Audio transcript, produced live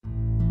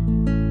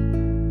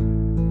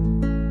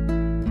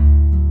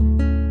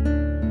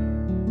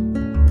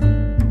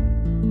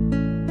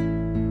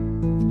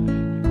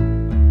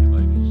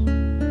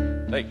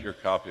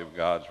copy of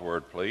God's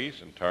Word,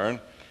 please, and turn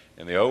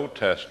in the Old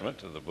Testament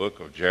to the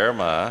book of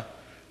Jeremiah,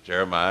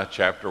 Jeremiah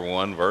chapter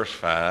 1, verse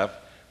 5,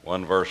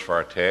 one verse for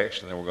our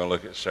text, and then we're going to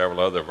look at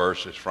several other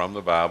verses from the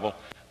Bible.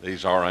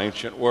 These are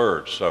ancient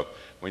words. So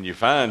when you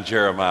find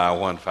Jeremiah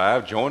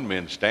 1:5, join me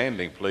in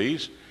standing,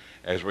 please,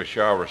 as we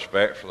show our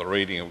respect for the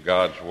reading of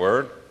God's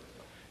Word.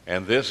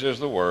 And this is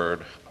the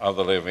word of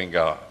the living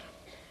God.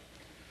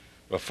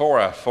 Before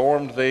I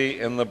formed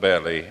thee in the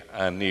belly,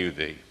 I knew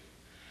thee.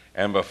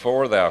 And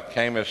before thou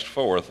camest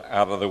forth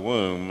out of the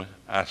womb,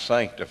 I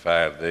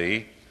sanctified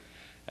thee,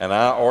 and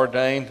I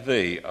ordained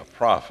thee a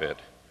prophet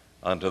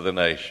unto the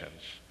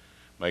nations.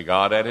 May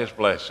God add his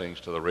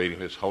blessings to the reading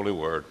of his holy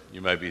word.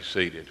 You may be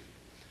seated.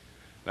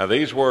 Now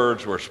these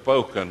words were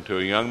spoken to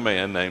a young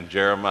man named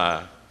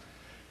Jeremiah.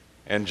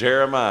 And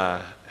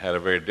Jeremiah had a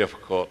very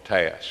difficult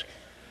task.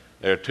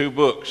 There are two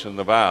books in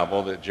the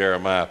Bible that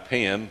Jeremiah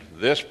penned.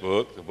 This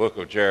book, the book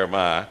of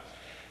Jeremiah,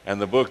 and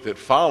the book that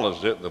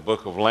follows it, the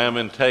book of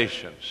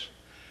Lamentations.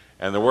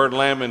 And the word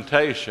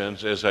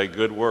Lamentations is a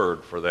good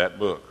word for that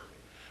book,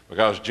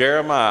 because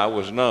Jeremiah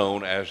was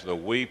known as the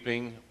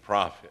weeping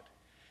prophet.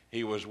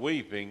 He was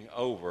weeping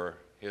over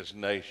his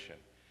nation.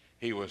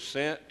 He was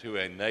sent to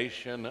a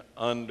nation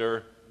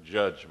under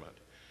judgment.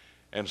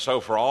 And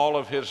so for all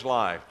of his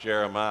life,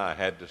 Jeremiah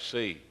had to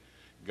see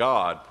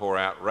God pour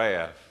out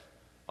wrath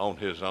on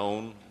his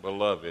own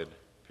beloved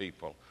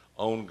people,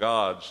 on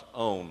God's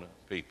own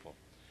people.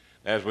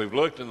 As we've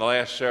looked in the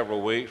last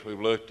several weeks,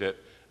 we've looked at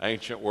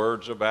ancient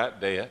words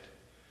about debt,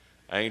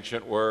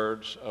 ancient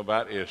words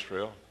about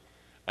Israel,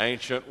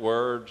 ancient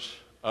words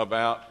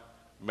about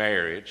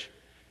marriage,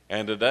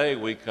 and today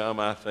we come,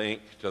 I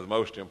think, to the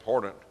most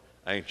important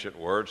ancient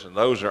words, and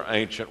those are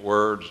ancient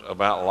words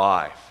about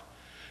life.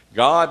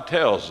 God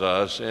tells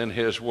us in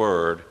his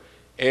word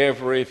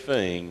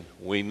everything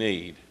we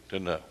need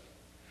to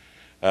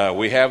know.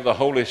 We have the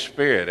Holy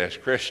Spirit as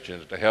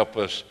Christians to help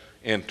us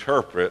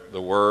interpret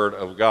the Word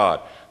of God.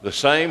 The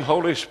same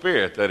Holy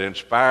Spirit that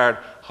inspired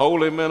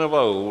holy men of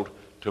old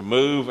to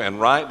move and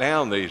write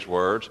down these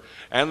words,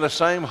 and the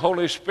same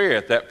Holy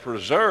Spirit that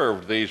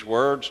preserved these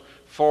words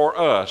for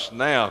us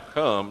now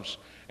comes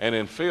and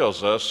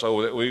infills us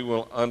so that we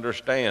will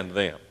understand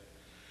them.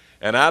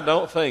 And I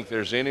don't think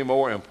there's any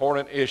more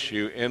important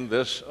issue in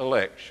this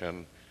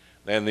election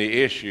than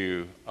the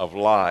issue of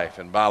life.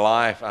 And by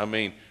life, I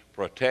mean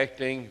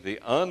protecting the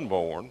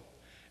unborn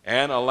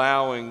and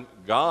allowing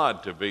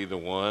God to be the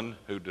one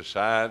who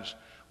decides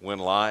when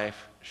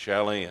life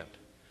shall end.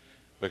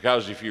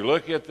 Because if you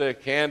look at the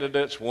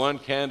candidates, one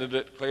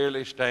candidate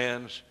clearly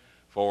stands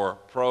for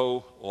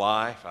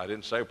pro-life. I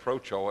didn't say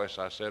pro-choice,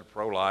 I said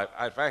pro-life.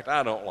 In fact,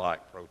 I don't like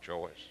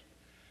pro-choice.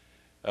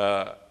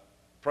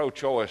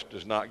 Pro-choice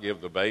does not give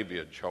the baby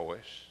a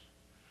choice.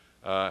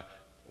 Why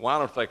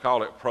don't they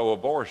call it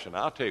pro-abortion?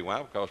 I'll tell you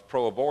why, because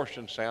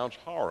pro-abortion sounds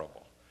horrible.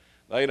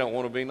 They don't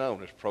want to be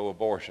known as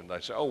pro-abortion.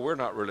 They say, oh, we're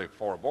not really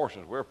for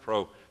abortions, we're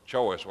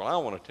pro-choice. Well, I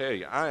want to tell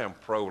you, I am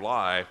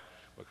pro-life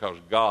because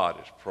God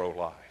is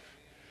pro-life.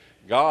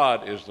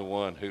 God is the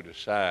one who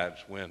decides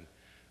when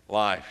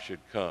life should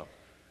come.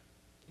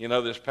 You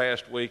know, this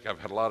past week I've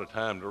had a lot of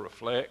time to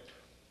reflect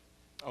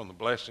on the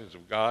blessings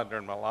of God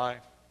during my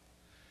life.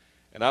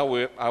 And I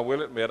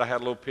will admit I had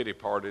a little pity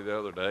party the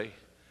other day.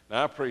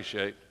 Now I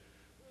appreciate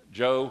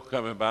Joe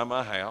coming by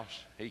my house.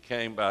 He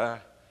came by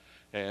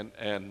and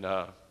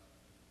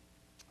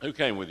who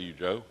came with you,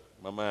 Joe?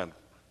 My mind.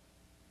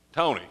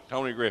 Tony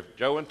Griffith.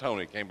 Joe and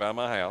Tony came by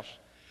my house,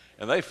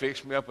 and they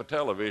fixed me up a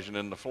television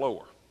in the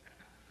floor.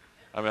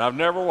 I mean, I've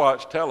never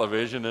watched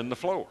television in the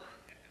floor.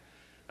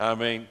 I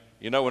mean,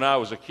 you know, when I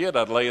was a kid,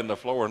 I'd lay in the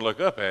floor and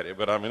look up at it,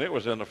 but I mean, it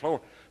was in the floor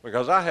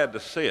because I had to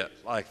sit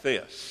like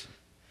this.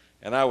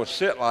 And I would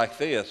sit like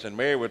this, and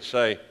Mary would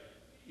say,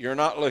 you're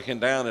not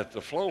looking down at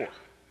the floor.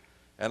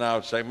 And I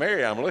would say,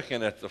 Mary, I'm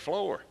looking at the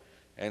floor.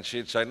 And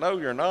she'd say, no,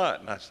 you're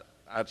not. And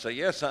I'd say,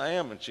 yes, I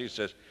am. And she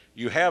says,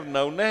 you have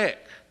no neck.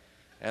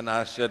 And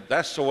I said,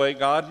 that's the way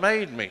God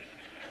made me.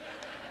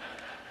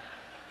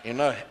 You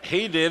know,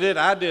 he did it,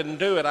 I didn't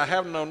do it. I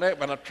have no neck,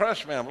 but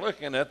trust me, I'm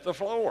looking at the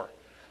floor.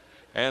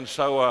 And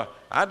so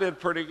I did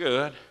pretty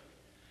good.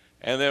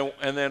 And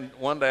then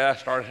one day I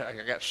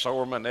got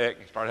sore in my neck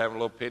and started having a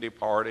little pity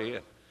party.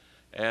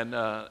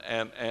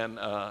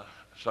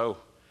 So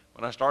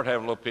when I started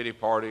having a little pity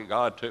party,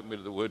 God took me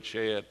to the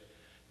woodshed.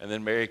 And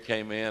then Mary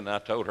came in, and I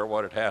told her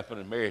what had happened,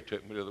 and Mary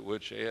took me to the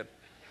woodshed.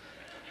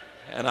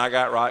 And I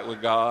got right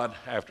with God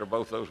after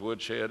both those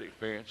woodshed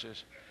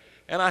experiences.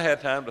 And I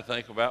had time to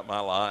think about my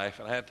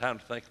life, and I had time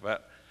to think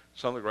about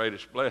some of the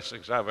greatest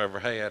blessings I've ever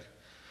had.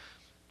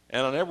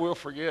 And I never will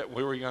forget,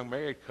 we were a young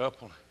married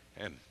couple,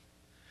 and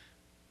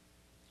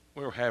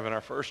we were having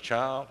our first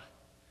child.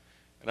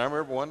 And I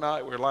remember one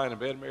night we were lying in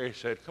bed, and Mary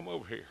said, come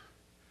over here.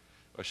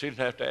 Well, she didn't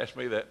have to ask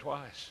me that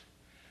twice.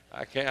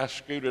 I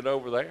scooted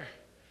over there.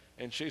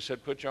 And she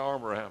said, put your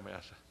arm around me.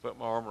 I said, put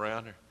my arm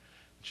around her.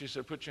 And she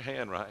said, put your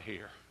hand right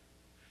here.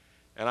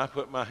 And I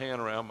put my hand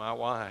around my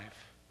wife.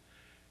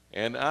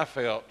 And I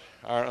felt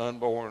our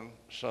unborn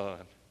son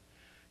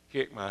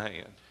kick my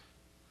hand.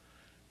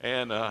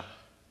 And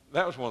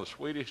that was one of the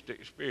sweetest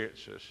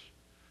experiences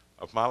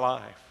of my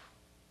life.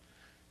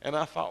 And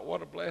I thought,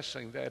 what a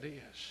blessing that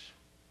is,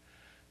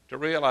 to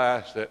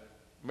realize that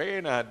Mary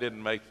and I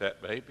didn't make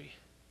that baby.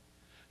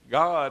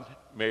 God,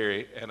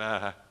 Mary, and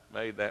I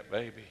made that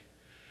baby.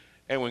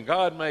 And when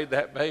God made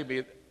that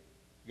baby,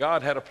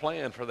 God had a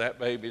plan for that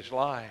baby's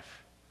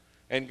life.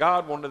 And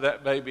God wanted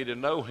that baby to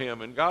know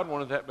him, and God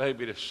wanted that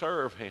baby to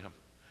serve him.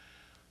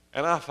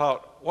 And I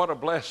thought, what a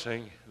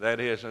blessing that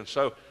is. And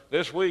so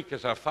this week,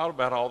 as I've thought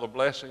about all the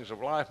blessings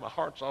of life, my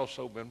heart's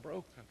also been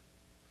broken.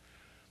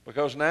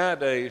 Because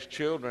nowadays,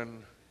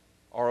 children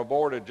are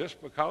aborted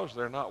just because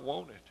they're not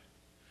wanted.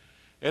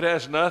 It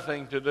has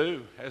nothing to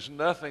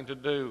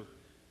do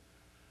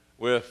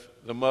with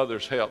the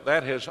mother's health.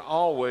 That has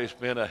always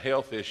been a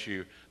health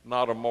issue,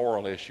 not a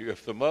moral issue.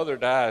 If the mother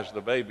dies,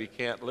 the baby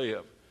can't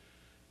live.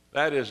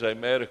 That is a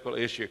medical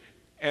issue.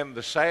 And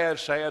the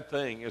sad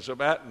thing is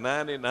about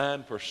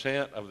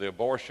 99% of the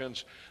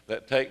abortions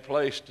that take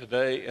place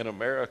today in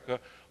America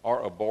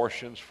are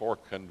abortions for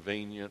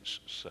convenience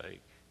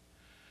sake.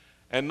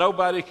 And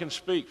nobody can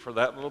speak for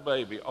that little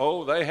baby.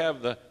 Oh, they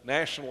have the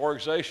National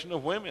Organization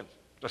of Women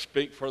to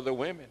speak for the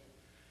women.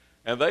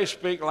 And they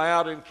speak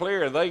loud and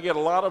clear, and they get a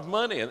lot of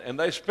money, and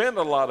they spend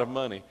a lot of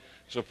money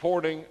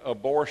supporting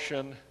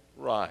abortion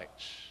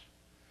rights.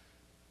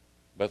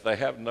 But they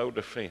have no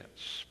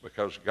defense,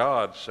 because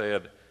God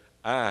said,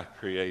 I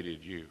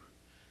created you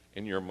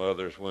in your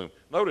mother's womb.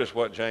 Notice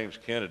what James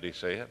Kennedy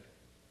said.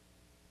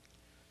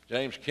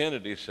 James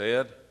Kennedy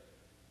said,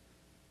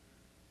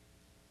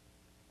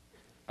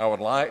 I would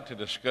like to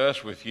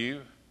discuss with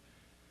you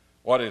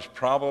what is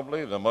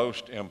probably the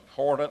most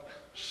important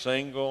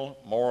single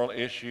moral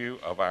issue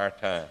of our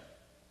time,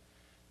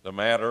 the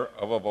matter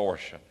of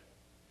abortion.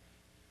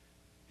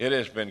 It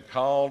has been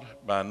called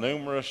by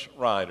numerous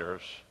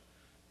writers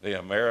the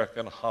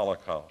American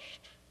Holocaust.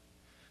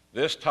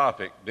 This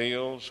topic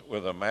deals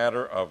with a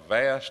matter of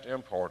vast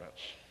importance.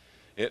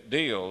 It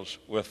deals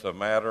with the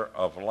matter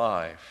of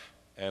life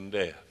and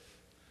death.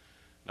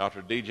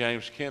 Dr. D.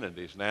 James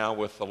Kennedy is now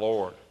with the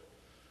Lord.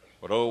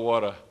 But oh,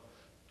 what a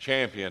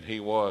champion he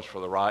was for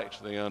the rights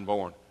of the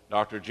unborn.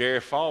 Dr. Jerry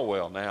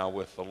Falwell now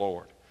with the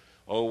Lord.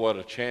 Oh, what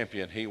a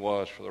champion he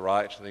was for the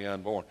rights of the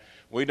unborn.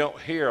 We don't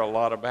hear a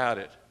lot about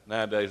it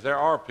nowadays. There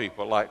are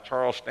people like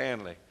Charles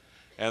Stanley,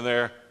 and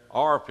there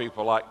are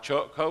people like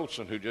Chuck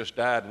Colson, who just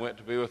died and went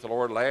to be with the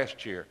Lord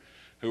last year,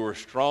 who were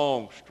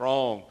strong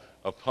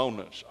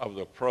opponents of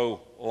the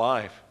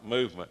pro-life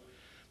movement.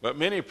 But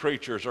many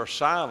preachers are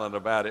silent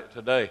about it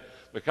today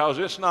because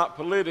it's not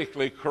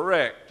politically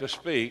correct to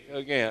speak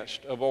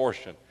against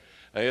abortion.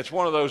 It's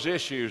one of those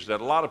issues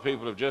that a lot of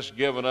people have just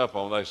given up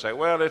on. They say,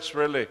 well,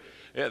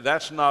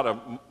 that's not a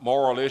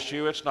moral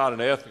issue. It's not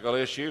an ethical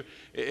issue.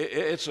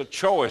 It's a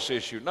choice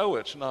issue. No,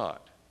 it's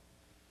not.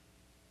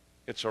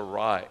 It's a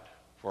right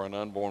for an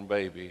unborn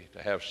baby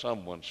to have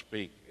someone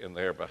speak in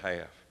their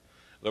behalf.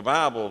 The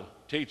Bible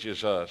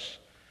teaches us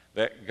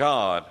that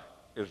God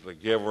is the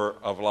giver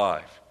of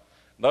life.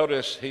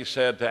 Notice he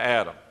said to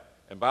Adam,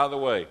 and by the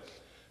way,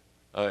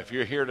 if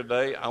you're here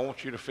today, I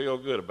want you to feel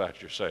good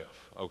about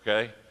yourself,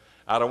 okay?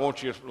 I don't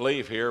want you to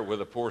leave here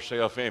with a poor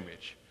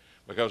self-image,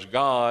 because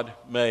God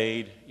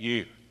made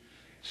you.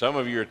 Some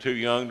of you are too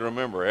young to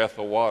remember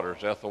Ethel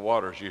Waters. Ethel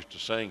Waters used to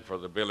sing for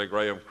the Billy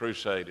Graham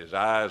Crusade, his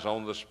eyes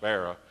on the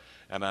sparrow,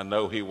 and I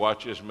know he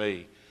watches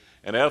me.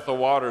 And Ethel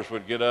Waters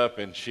would get up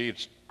and she'd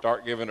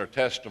start giving her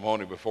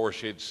testimony before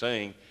she'd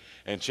sing,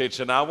 and she'd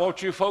say, now I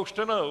want you folks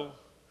to know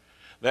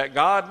that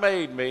God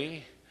made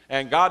me,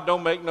 and God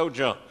don't make no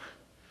junk.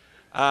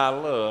 I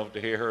love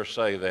to hear her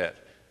say that,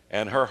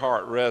 and her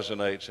heart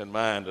resonates in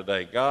mine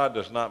today. God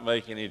does not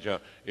make any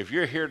junk. If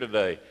you're here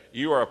today,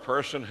 you are a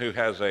person who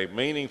has a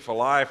meaningful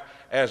life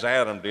as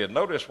Adam did.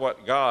 Notice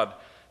what God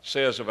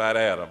says about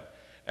Adam.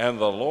 And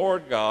the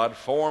Lord God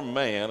formed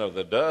man of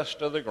the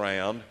dust of the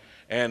ground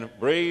and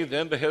breathed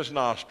into his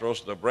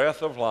nostrils the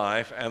breath of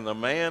life, and the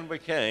man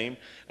became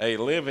a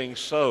living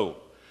soul.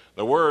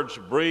 The words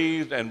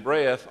breathed and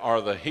breath are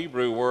the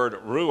Hebrew word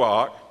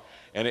ruach,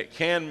 and it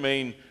can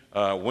mean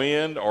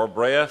wind or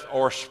breath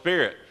or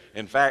spirit.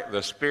 In fact,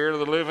 the Spirit of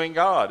the living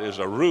God is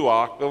a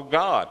ruach of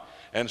God.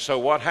 And so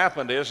what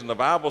happened is, and the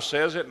Bible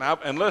says it,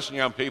 and listen,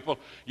 young people,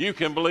 you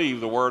can believe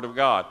the Word of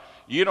God.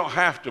 You don't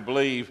have to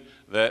believe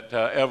that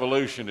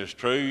evolution is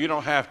true. You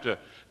don't have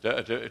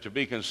to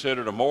be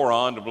considered a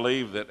moron to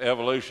believe that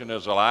evolution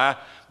is a lie,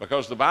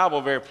 because the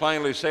Bible very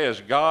plainly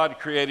says God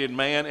created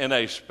man in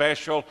a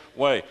special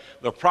way.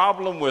 The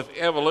problem with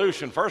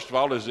evolution, first of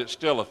all, is it's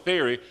still a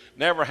theory,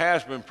 never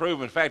has been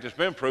proven. In fact, it's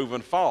been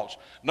proven false.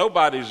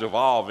 Nobody's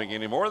evolving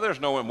anymore.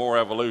 There's no more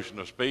evolution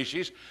of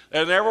species.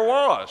 There never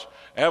was.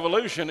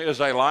 Evolution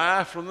is a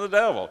lie from the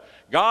devil.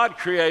 God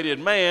created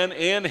man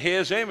in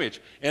his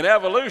image. In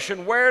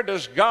evolution, where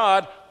does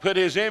God put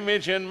his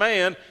image in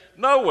man?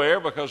 Nowhere,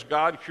 because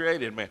God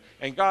created man.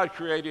 And God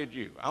created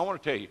you. I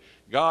want to tell you,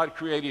 God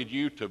created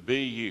you to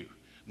be you.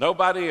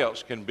 Nobody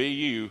else can be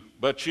you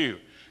but you.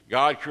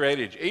 God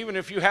created you. Even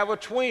if you have a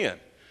twin,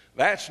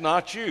 that's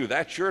not you.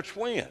 That's your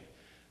twin.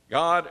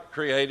 God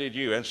created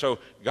you. And so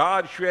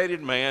God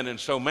created man, and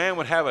so man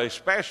would have a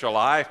special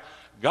life.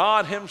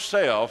 God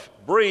himself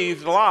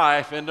breathed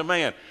life into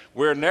man.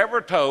 We're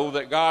never told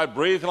that God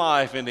breathed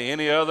life into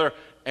any other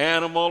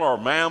animal or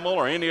mammal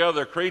or any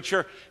other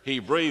creature. He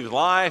breathed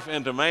life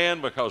into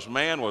man because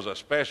man was a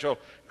special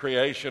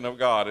creation of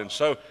God. And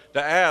so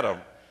to Adam,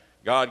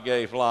 God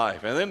gave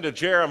life. And then to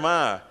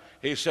Jeremiah,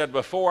 he said,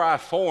 before I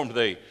formed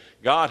thee,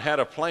 God had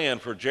a plan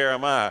for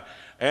Jeremiah.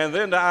 And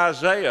then to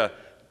Isaiah,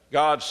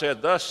 God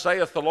said, thus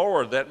saith the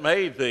Lord that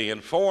made thee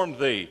and formed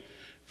thee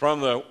from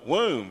the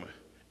womb,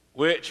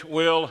 which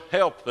will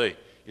help thee.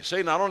 You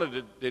see, not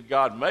only did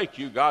God make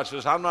you, God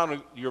says, I'm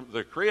not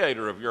the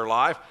creator of your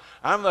life,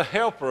 I'm the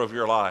helper of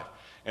your life.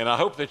 And I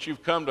hope that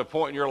you've come to a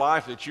point in your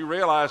life that you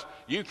realize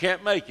you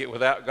can't make it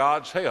without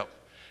God's help.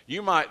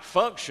 You might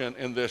function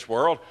in this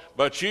world,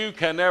 but you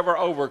can never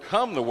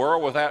overcome the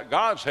world without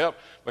God's help,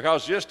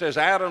 because just as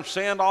Adam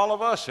sinned, all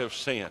of us have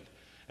sinned.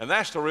 And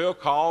that's the real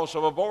cause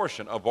of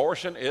abortion.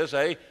 Abortion is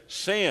a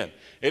sin.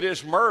 It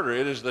is murder.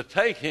 It is the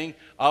taking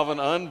of an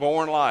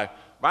unborn life.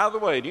 By the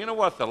way, do you know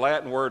what the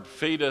Latin word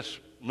fetus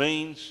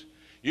means?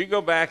 You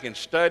go back and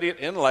study it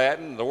in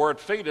Latin. The word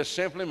fetus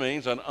simply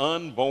means an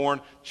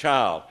unborn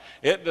child.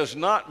 It does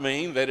not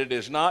mean that it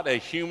is not a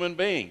human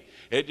being.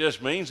 It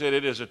just means that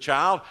it is a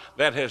child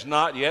that has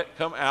not yet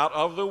come out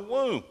of the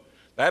womb.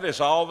 That is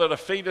all that a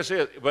fetus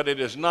is, but it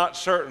is not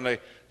certainly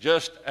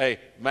just a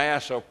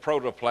mass of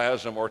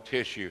protoplasm or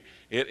tissue.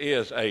 It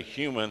is a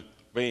human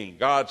being.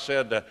 God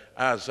said to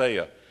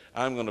Isaiah,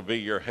 I'm going to be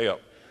your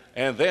help.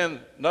 And then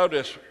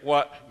notice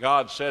what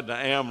God said to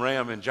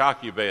Amram and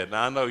Jochebed.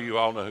 Now, I know you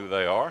all know who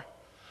they are.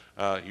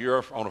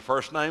 You're on a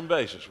first-name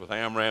basis with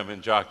Amram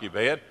and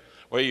Jochebed.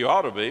 Well, you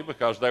ought to be,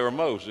 because they were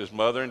Moses'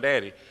 mother and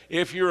daddy.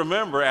 If you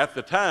remember, at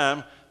the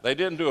time, they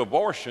didn't do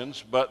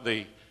abortions, but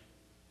the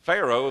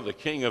Pharaoh, the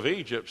king of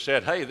Egypt,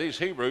 said, hey, these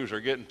Hebrews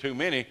are getting too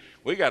many.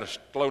 We got to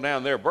slow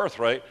down their birth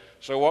rate.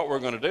 So what we're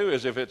going to do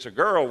is, if it's a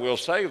girl, we'll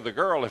save the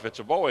girl. If it's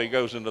a boy, he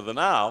goes into the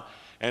Nile.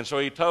 And so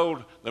he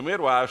told the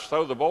midwives,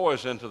 throw the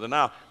boys into the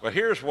Nile. Well,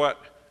 here's what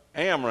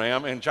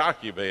Amram and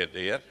Jochebed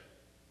did.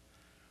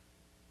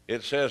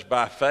 It says,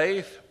 by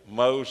faith,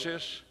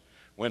 Moses,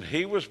 when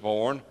he was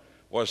born,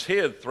 was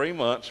hid 3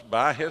 months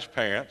by his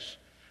parents,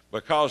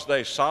 because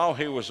they saw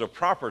he was a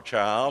proper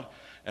child,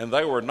 and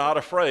they were not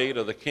afraid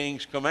of the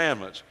king's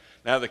commandments.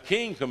 Now, the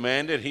king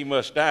commanded he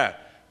must die,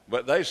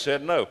 but they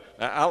said no.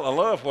 Now, I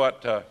love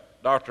what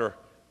Dr.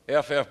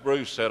 F.F.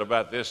 Bruce said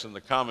about this in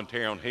the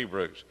commentary on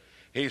Hebrews.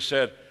 He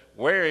said,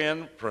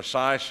 wherein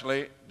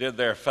precisely did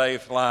their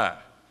faith lie?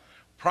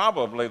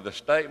 Probably the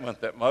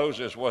statement that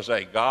Moses was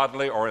a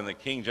godly, or in the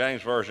King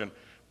James Version,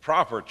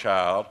 proper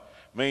child,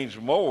 means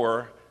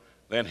more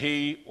than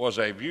he was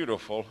a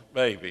beautiful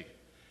baby.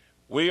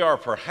 We are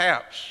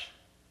perhaps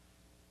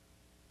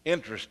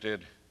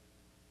intended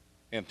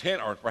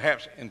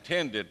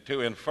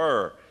to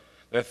infer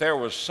that there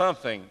was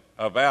something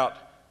about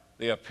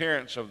the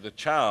appearance of the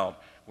child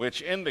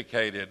which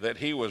indicated that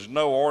he was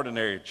no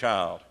ordinary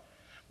child,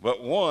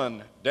 but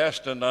one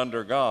destined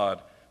under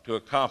God to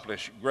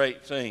accomplish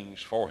great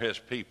things for his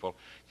people.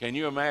 Can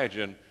you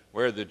imagine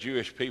where the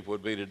Jewish people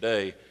would be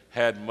today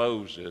had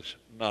Moses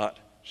not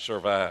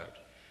survived?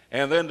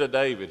 And then to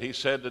David, he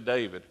said to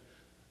David,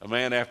 a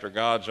man after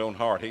God's own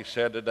heart, he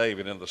said to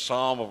David in the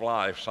Psalm of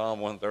Life, Psalm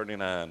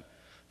 139,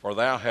 for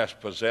thou hast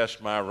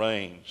possessed my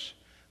reins,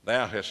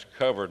 thou hast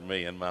covered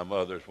me in my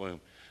mother's womb.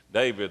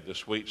 David, the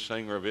sweet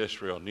singer of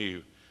Israel,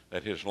 knew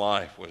that his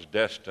life was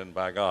destined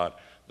by God.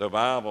 The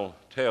Bible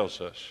tells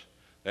us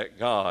that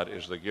God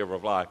is the giver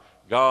of life.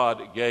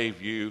 God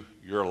gave you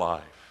your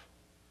life.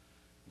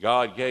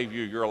 God gave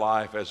you your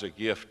life as a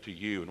gift to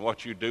you, and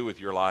what you do with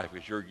your life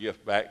is your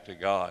gift back to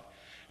God.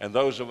 And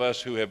those of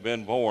us who have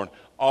been born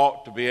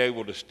ought to be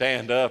able to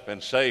stand up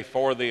and say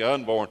for the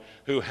unborn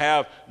who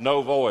have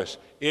no voice,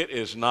 it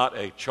is not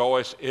a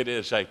choice, it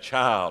is a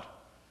child.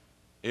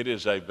 It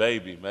is a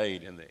baby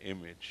made in the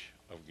image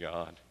of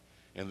God.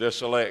 In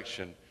this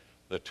election,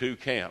 the two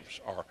camps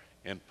are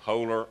in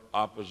polar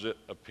opposite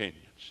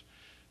opinions.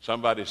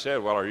 Somebody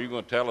said, well, are you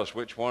going to tell us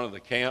which one of the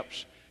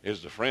camps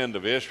is the friend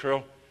of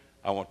Israel?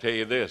 I want to tell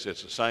you this,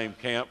 it's the same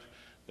camp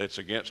that's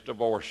against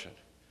abortion.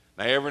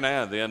 Now, every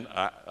now and then,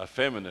 a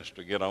feminist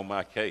will get on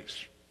my case.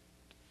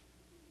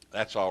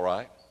 That's all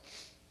right.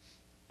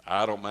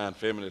 I don't mind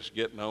feminists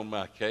getting on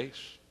my case.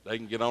 They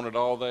can get on it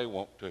all they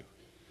want to.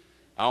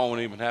 I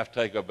won't even have to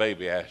take a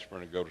baby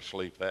aspirin to go to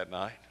sleep that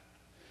night.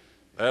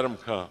 Let them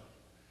come.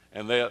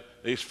 And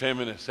these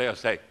feminists, they'll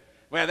say,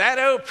 well, that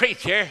old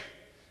preacher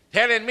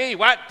telling me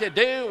what to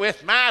do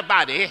with my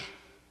body.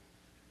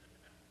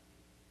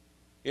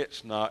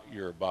 It's not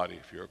your body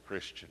if you're a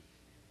Christian.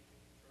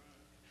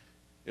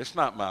 It's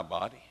not my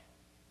body.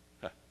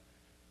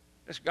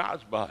 It's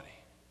God's body.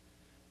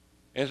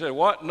 And said,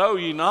 what, know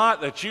ye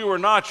not that you are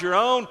not your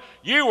own?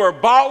 You were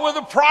bought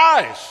with a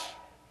price.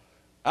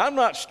 I'm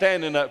not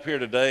standing up here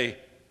today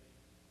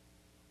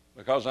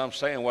because I'm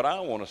saying what I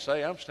want to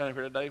say. I'm standing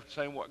here today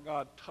saying what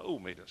God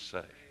told me to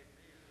say.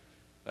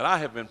 that I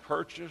have been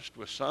purchased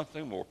with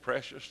something more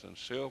precious than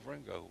silver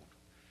and gold.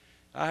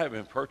 I have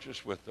been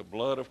purchased with the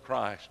blood of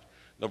Christ,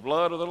 the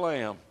blood of the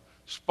Lamb,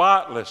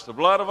 spotless, the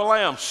blood of a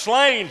lamb,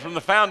 slain from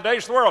the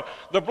foundation of the world,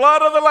 the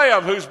blood of the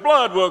Lamb, whose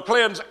blood will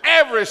cleanse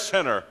every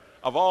sinner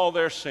of all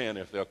their sin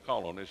if they'll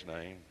call on his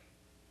name.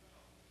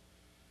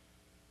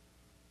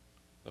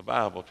 The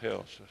Bible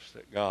tells us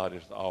that God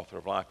is the author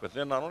of life. But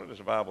then not only does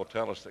the Bible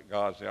tell us that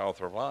God's the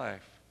author of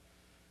life,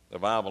 the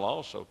Bible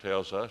also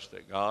tells us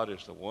that God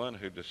is the one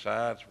who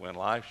decides when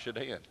life should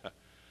end.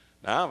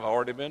 Now, I've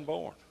already been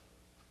born.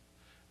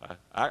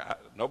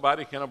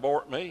 Nobody can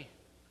abort me.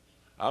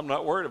 I'm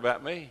not worried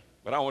about me.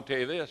 But I want to tell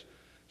you this.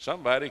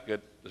 Somebody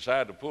could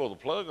decide to pull the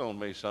plug on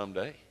me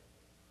someday.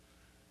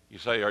 You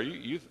say,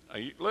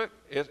 look,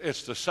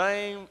 it's the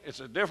same, it's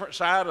a different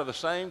side of the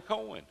same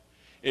coin.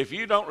 If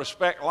you don't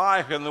respect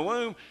life in the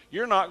womb,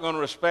 you're not going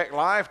to respect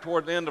life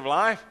toward the end of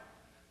life.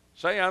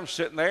 Say I'm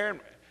sitting there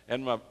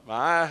and my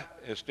eye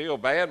is still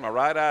bad, my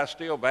right eye is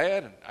still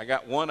bad, and I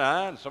got one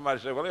eye, and somebody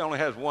said, well, he only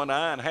has one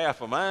eye and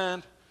half a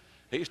mind.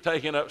 He's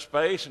taking up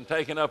space and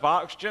taking up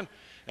oxygen,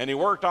 and he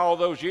worked all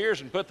those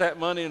years and put that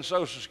money in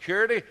Social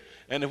Security,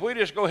 and if we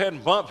just go ahead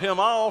and bump him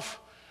off,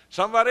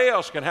 somebody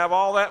else can have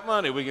all that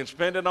money. We can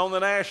spend it on the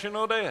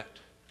national debt.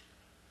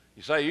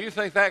 You say, you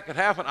think that could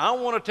happen? I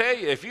want to tell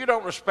you, if you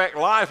don't respect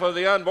life of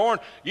the unborn,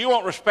 you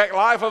won't respect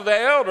life of the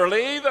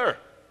elderly either.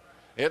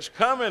 It's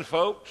coming,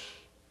 folks.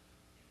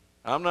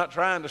 I'm not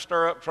trying to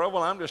stir up trouble.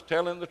 I'm just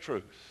telling the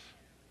truth.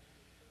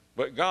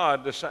 But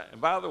God decided, and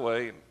by the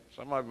way,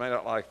 somebody may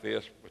not like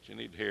this, but you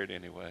need to hear it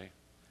anyway.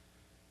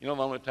 You know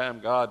the only time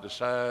God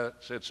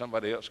said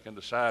somebody else can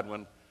decide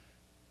when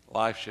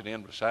life should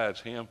end besides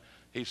him?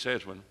 He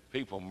says when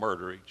people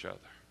murder each other.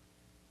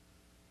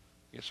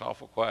 It's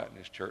awful quiet in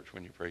this church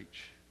when you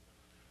preach.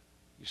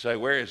 You say,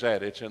 where is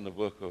that? It's in the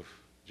book of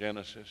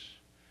Genesis.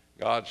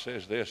 God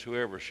says this,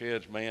 whoever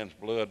sheds man's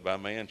blood, by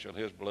man shall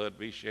his blood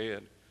be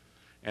shed.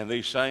 And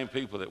these same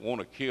people that want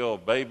to kill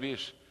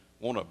babies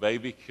want to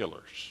baby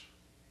killers.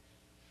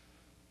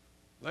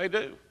 They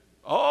do.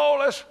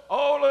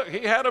 Oh, look,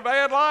 he had a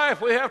bad life.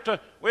 We have to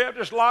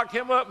just lock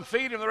him up and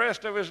feed him the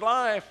rest of his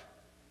life.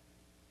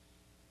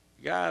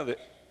 The guy that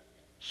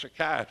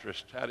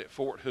psychiatrist out at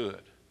Fort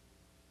Hood,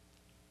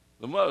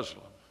 the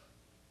Muslim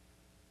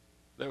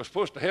that was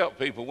supposed to help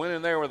people, went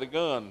in there with a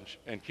gun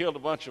and killed a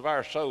bunch of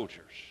our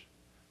soldiers.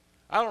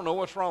 I don't know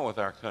what's wrong with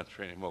our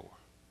country anymore.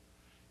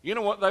 You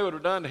know what they would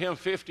have done to him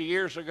 50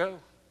 years ago?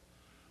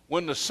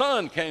 When the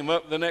sun came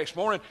up the next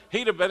morning,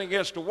 he'd have been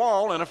against a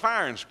wall and a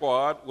firing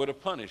squad would have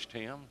punished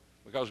him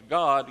because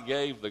God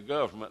gave the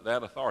government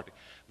that authority.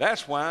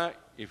 That's why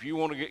if you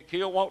want to get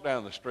killed, walk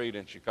down the street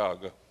in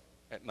Chicago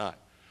at night.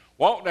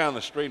 Walk down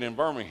the street in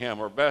Birmingham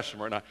or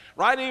Bessemer at night.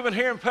 Right even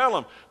here in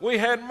Pelham, we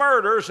had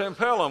murders in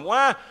Pelham.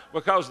 Why?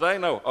 Because they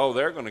know,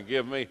 they're going to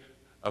give me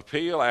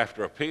appeal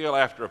after appeal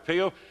after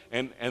appeal,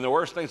 and the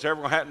worst thing that's ever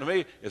going to happen to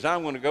me is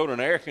I'm going to go to an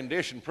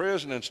air-conditioned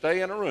prison and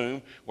stay in a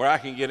room where I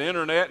can get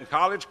internet and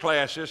college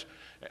classes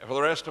for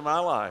the rest of my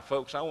life.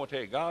 Folks, I want to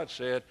tell you, God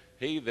said,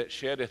 he that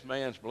sheddeth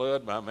man's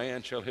blood, by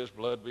man shall his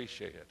blood be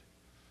shed.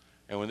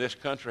 And when this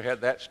country had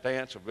that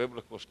stance, a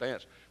biblical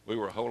stance, we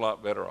were a whole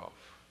lot better off.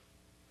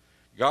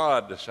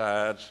 God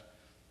decides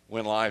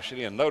when life should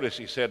end. Notice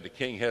he said to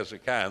King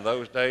Hezekiah, in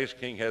those days,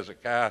 King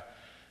Hezekiah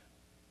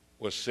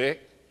was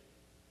sick,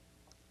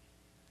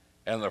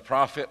 and the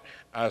prophet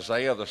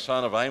Isaiah the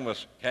son of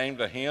Amos came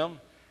to him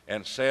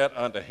and said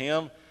unto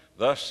him,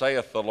 thus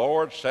saith the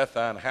Lord, set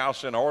thine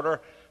house in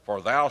order, for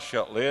thou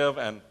shalt live,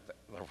 and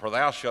for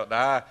thou shalt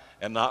die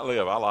and not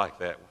live. I like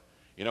that one.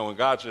 You know, when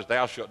God says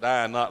thou shalt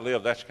die and not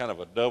live, that's kind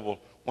of a double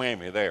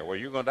whammy there, where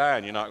you're going to die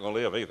and you're not going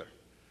to live either.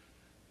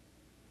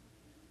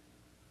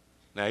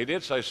 Now, he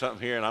did say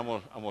something here, and I'm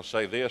going to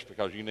say this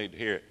because you need to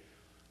hear it.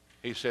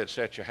 He said,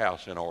 set your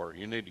house in order.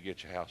 You need to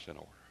get your house in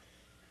order.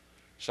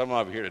 Some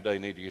of you here today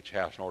need to get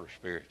your house in order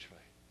spiritually.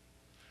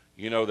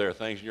 You know there are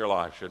things in your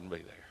life shouldn't be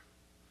there.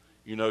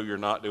 You know you're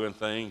not doing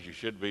things you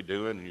should be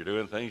doing, and you're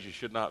doing things you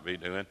should not be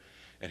doing.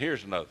 And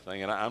here's another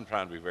thing, and I'm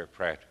trying to be very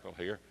practical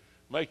here.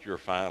 Make your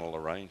final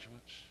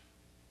arrangements.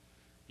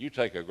 You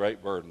take a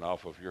great burden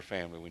off of your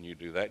family when you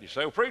do that. You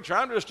say, well, preacher,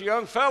 I'm just a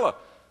young fella.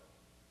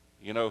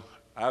 You know,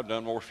 I've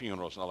done more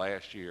funerals in the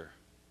last year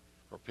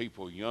for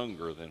people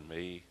younger than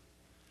me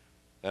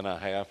than I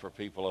have for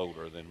people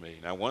older than me.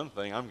 Now, one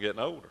thing, I'm getting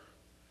older.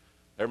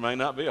 There may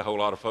not be a whole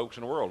lot of folks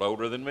in the world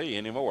older than me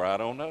anymore. I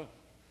don't know.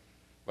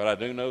 But I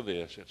do know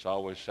this. It's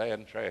always sad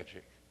and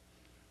tragic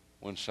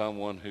when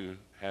someone who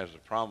has the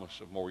promise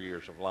of more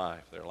years of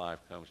life, their life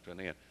comes to an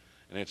end.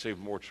 And it's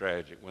even more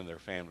tragic when their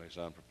family is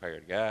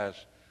unprepared. Guys,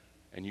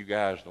 and you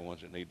guys are the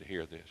ones that need to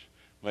hear this.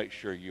 Make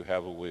sure you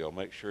have a will.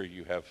 Make sure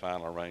you have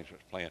final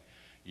arrangements planned.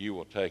 You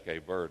will take a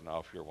burden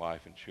off your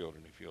wife and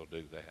children if you'll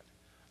do that.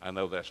 I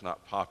know that's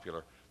not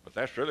popular, but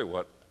that's really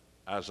what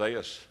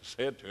Isaiah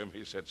said to him.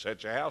 He said,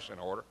 set your house in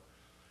order.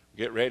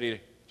 Get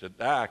ready to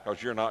die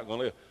because you're not going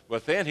to live.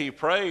 But then he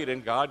prayed,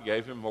 and God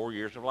gave him more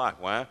years of life.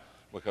 Why?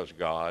 Because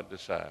God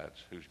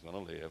decides who's going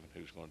to live and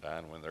who's going to die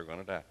and when they're going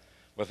to die.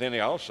 But then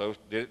he also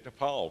did it to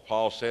Paul.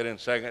 Paul said in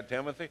 2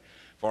 Timothy,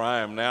 "For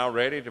I am now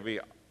ready to be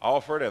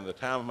offered, and the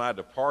time of my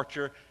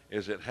departure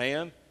is at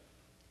hand."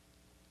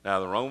 Now,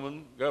 the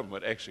Roman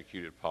government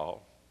executed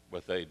Paul,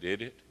 but they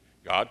did it.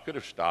 God could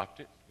have stopped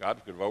it.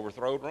 God could have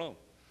overthrown Rome.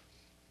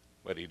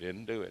 But he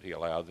didn't do it. He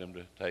allowed them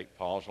to take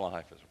Paul's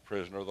life as a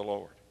prisoner of the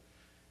Lord.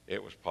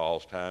 It was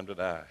Paul's time to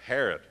die.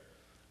 Herod,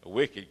 a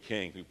wicked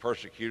king who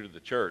persecuted the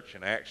church,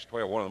 in Acts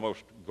 12, one of the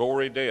most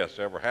gory deaths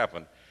ever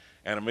happened.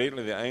 And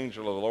immediately the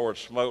angel of the Lord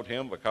smote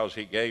him because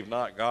he gave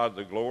not God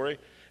the glory,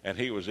 and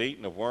he was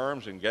eaten of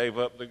worms and gave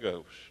up the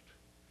ghost.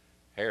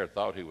 Herod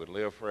thought he would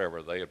live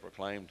forever. They had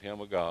proclaimed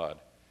him a god,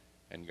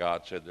 and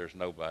God said, "There's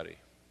nobody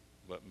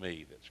but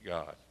me that's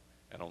God,"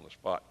 and on the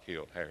spot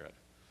killed Herod.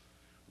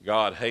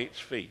 God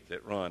hates feet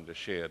that run to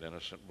shed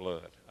innocent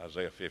blood,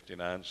 Isaiah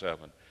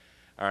 59:7.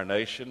 Our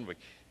nation,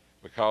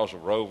 because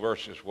of Roe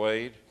versus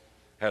Wade,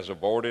 has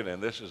aborted,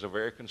 and this is a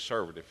very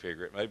conservative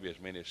figure, it may be as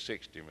many as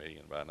 60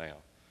 million by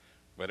now,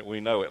 but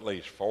we know at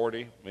least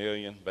 40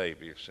 million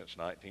babies since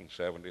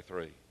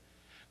 1973.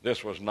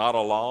 This was not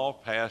a law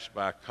passed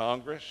by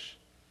Congress,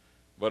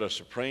 but a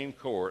Supreme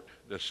Court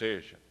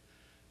decision.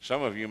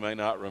 Some of you may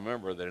not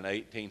remember that in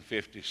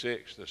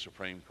 1856 the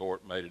Supreme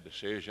Court made a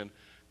decision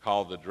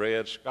called the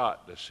Dred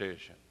Scott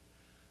decision.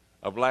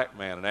 A black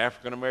man, an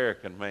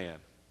African-American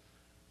man,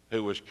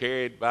 who was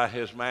carried by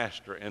his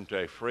master into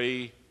a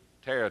free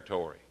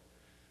territory,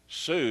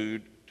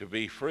 sued to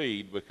be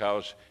freed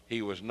because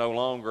he was no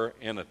longer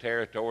in a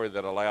territory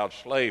that allowed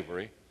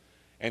slavery,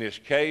 and his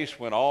case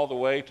went all the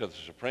way to the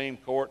Supreme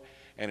Court,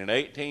 and in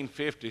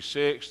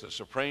 1856 the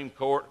Supreme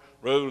Court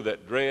ruled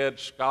that Dred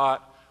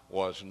Scott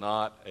was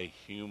not a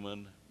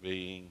human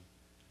being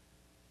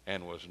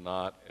and was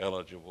not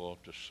eligible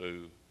to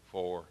sue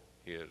for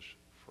his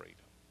freedom.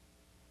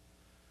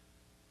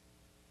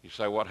 You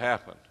say, what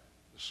happened?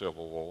 The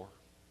Civil War.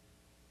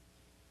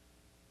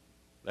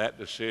 That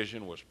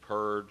decision was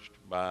purged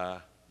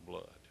by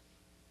blood.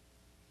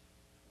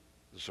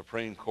 The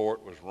Supreme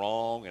Court was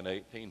wrong in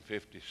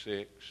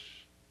 1856.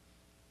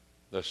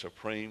 The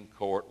Supreme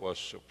Court was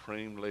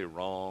supremely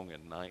wrong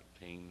in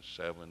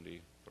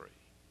 1973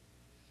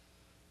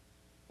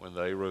 when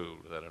they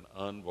ruled that an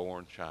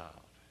unborn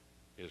child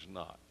is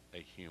not a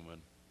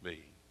human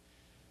being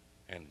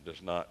and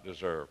does not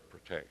deserve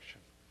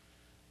protection.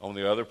 On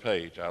the other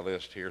page, I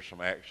list here some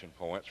action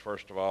points.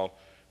 First of all,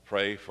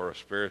 pray for a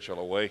spiritual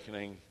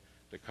awakening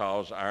to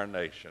cause our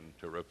nation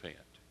to repent.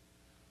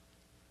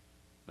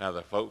 Now,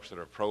 the folks that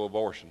are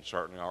pro-abortion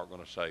certainly aren't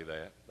going to say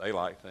that. They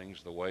like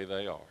things the way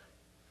they are.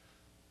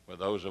 But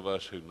those of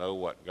us who know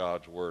what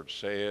God's Word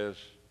says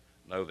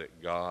know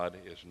that God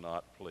is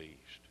not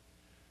pleased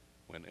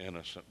when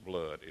innocent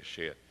blood is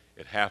shed.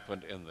 It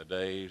happened in the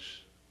days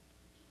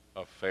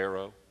of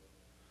Pharaoh.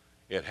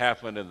 It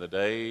happened in the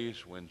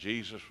days when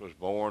Jesus was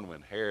born,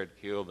 when Herod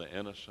killed the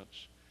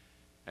innocents.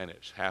 And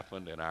it's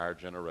happened in our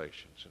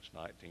generation since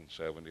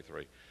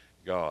 1973.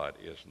 God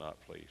is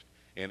not pleased.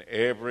 In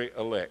every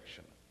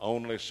election,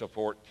 only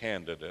support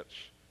candidates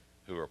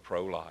who are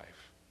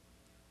pro-life.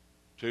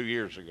 2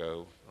 years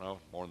ago, no,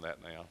 more than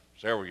that now,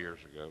 several years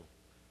ago,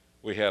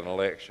 we had an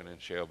election in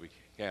Shelby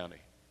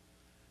County.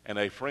 And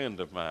a friend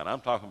of mine,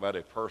 I'm talking about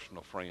a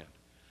personal friend.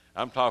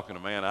 I'm talking a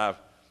man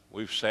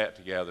we've sat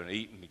together and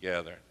eaten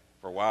together.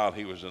 For a while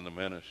he was in the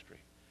ministry.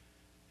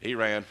 He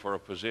ran for a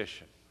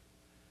position.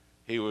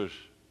 He was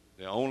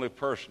the only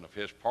person of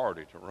his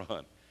party to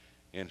run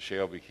in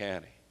Shelby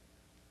County.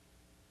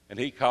 And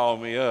he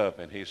called me up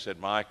and he said,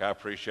 "Mike, I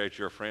appreciate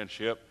your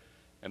friendship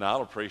and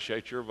I'll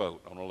appreciate your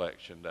vote on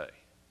election day."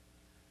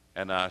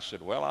 And I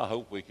said, "Well, I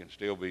hope we can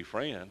still be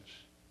friends,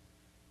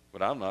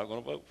 but I'm not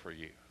going to vote for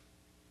you."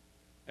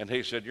 And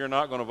he said, "You're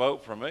not going to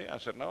vote for me?" I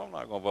said, "No, I'm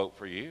not going to vote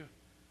for you."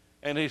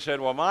 And he said,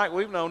 "Well, Mike,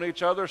 we've known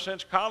each other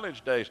since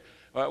college days.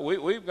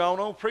 We've gone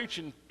on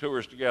preaching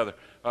tours together.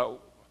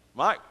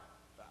 Mike,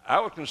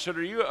 I would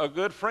consider you a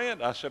good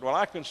friend." I said, "Well,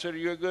 I consider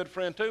you a good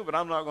friend too, but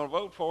I'm not going to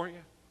vote for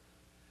you."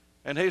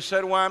 And he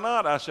said, "Why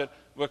not?" I said,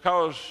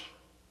 "Because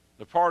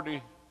the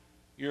party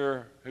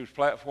whose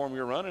platform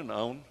you're running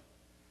on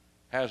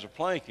has a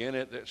plank in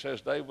it that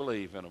says they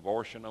believe in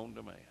abortion on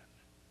demand."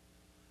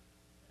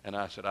 And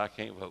I said, "I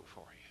can't vote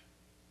for you."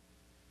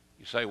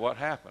 You say, "What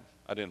happened?"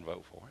 I didn't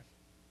vote for him.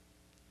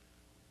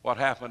 What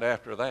happened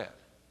after that?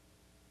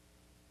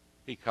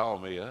 He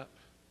called me up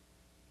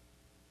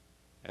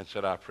and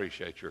said, "I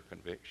appreciate your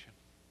conviction."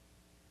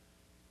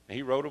 And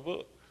he wrote a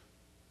book.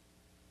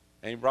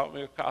 And he brought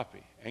me a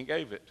copy and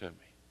gave it to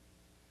me.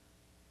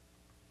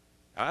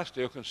 I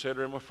still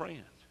consider him a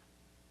friend.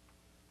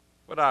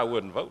 But I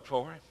wouldn't vote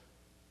for him.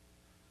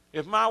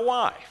 If my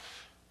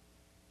wife,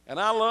 and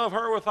I love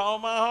her with all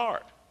my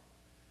heart,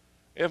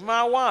 if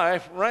my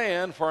wife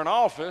ran for an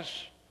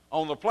office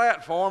on the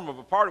platform of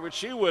a party which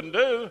she wouldn't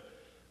do,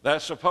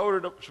 that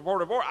supported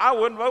abortion, I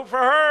wouldn't vote for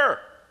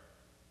her.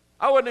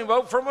 I wouldn't even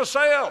vote for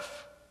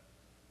myself.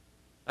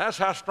 That's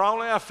how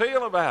strongly I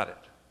feel about it.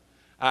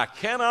 I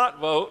cannot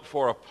vote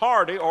for a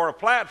party or a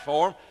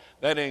platform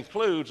that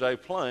includes a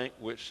plank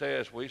which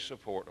says we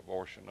support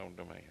abortion on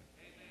demand.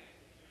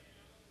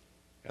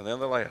 And then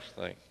the last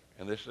thing,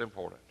 and this is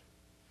important.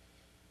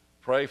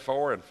 Pray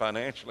for and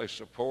financially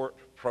support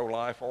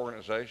pro-life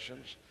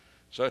organizations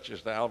such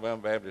as the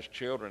Alabama Baptist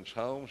Children's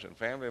Homes and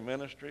Family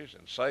Ministries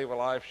and Save a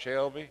Life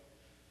Shelby.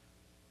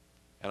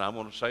 And I'm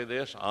going to say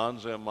this,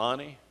 Anza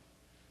Imani,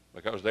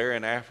 because they're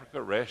in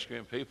Africa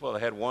rescuing people. They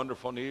had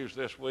wonderful news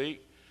this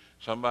week.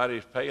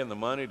 Somebody's paying the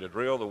money to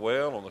drill the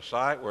well on the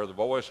site where the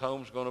boys'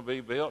 home's going to be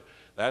built.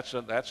 That's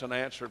an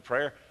answered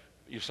prayer.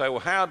 You say, well,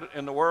 how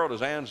in the world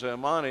is Anza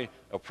Imani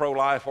a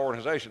pro-life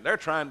organization? They're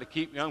trying to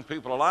keep young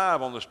people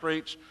alive on the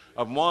streets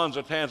of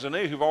Mwanza,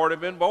 Tanzania, who've already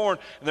been born,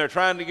 and they're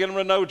trying to get them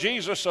to know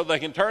Jesus so they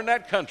can turn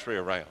that country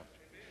around.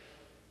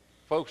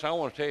 Folks, I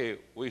want to tell you,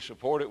 we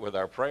support it with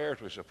our prayers.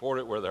 We support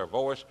it with our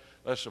voice.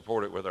 Let's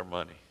support it with our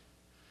money.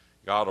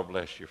 God will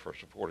bless you for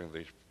supporting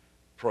these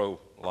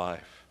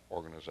pro-life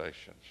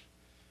organizations.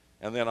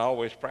 And then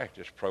always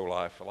practice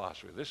pro-life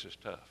philosophy. This is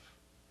tough.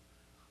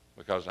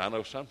 Because I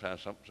know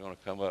sometimes something's going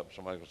to come up and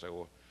somebody's going to say,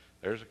 well,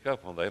 there's a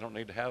couple and they don't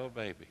need to have a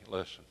baby.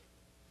 Listen,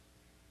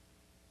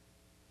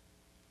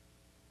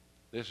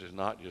 this is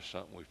not just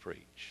something we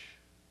preach.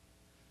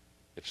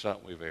 It's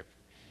something we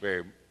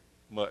very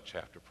much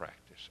have to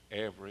practice.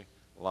 Every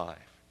life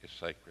is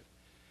sacred.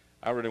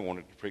 I really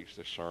wanted to preach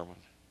this sermon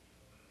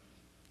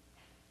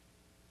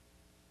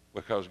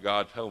because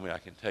God told me I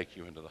can take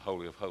you into the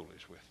Holy of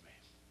Holies with me.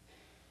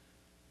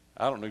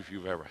 I don't know if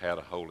you've ever had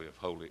a Holy of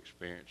Holies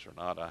experience or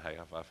not. I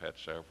have. I've had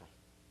several.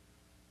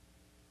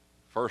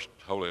 First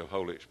Holy of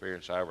Holies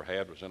experience I ever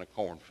had was in a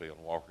cornfield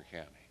in Walker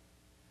County.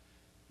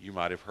 You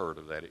might have heard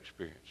of that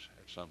experience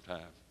at some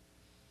time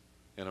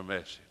in a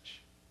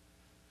message.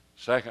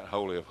 Second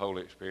Holy of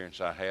Holies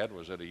experience I had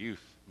was at a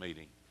youth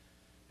meeting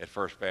at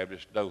First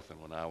Baptist Dothan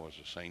when I was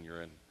a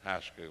senior in high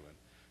school,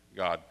 and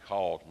God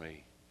called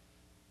me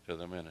to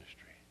the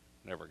ministry.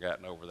 Never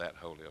gotten over that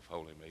Holy of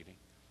Holies meeting.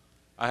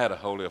 I had a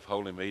Holy of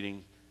Holies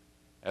meeting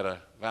at a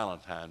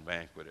Valentine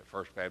banquet at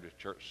First Baptist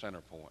Church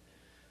Center Point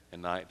in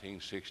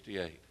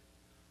 1968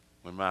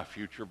 when my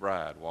future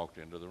bride walked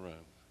into the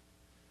room.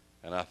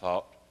 And I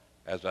thought,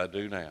 as I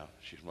do now,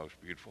 she's the most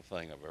beautiful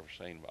thing I've ever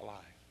seen in my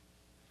life.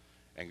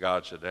 And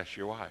God said, that's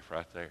your wife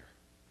right there.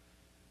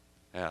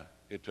 Now,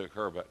 it took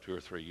her about 2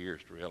 or 3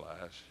 years to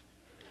realize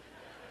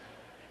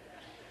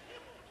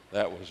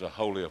that was a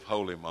Holy of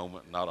Holies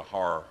moment, not a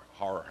horror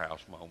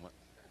house moment.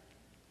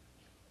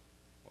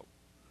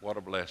 What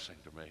a blessing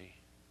to me.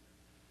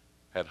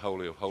 Had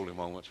Holy of Holies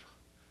moments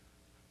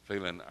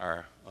feeling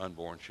our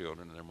unborn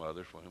children in their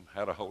mother's womb.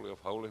 Had a Holy of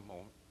Holies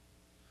moment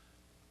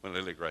when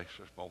Lily Grace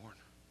was born.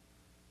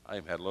 I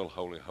even had a little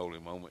Holy of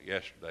Holies moment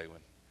yesterday when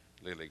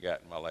Lily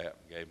got in my lap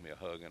and gave me a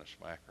hug and a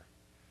smacker.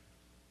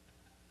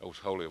 Those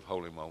Holy of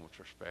Holies moments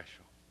are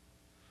special.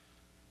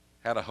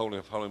 Had a Holy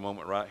of Holies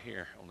moment right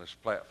here on this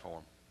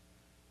platform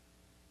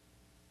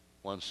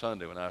one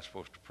Sunday when I was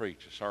supposed to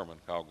preach a sermon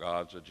called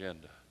God's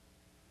Agenda.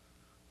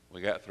 We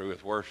got through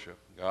with worship.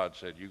 God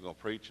said, you going to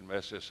preach and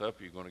mess this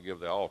up, or you going to give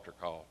the altar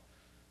call?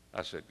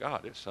 I said,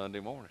 God, it's Sunday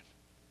morning.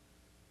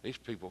 These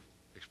people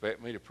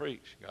expect me to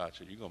preach. God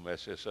said, you're going to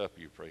mess this up,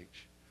 you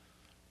preach.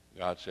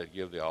 God said,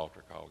 give the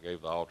altar call.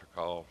 Gave the altar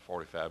call.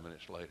 45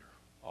 minutes later,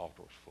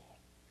 altar was full.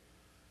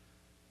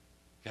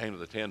 Came to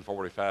the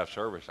 10:45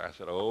 service. I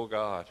said, oh,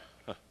 God,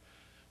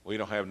 we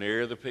don't have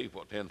near the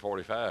people at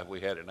 10:45. We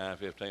had it at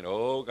 9:15.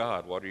 Oh,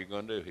 God, what are you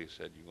going to do? He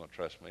said, you going to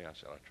trust me? I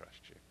said, I trust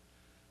you.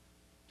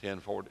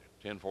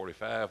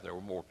 10:45, there were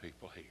more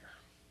people here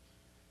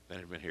than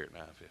had been here at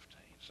 9:15.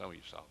 Some of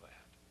you saw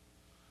that.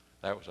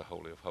 That was a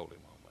Holy of Holies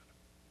moment.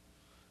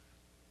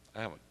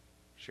 I haven't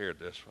shared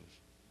this one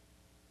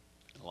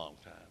in a long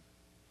time.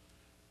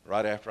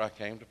 Right after I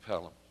came to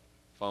Pelham,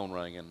 phone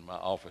rang in my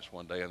office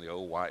one day in the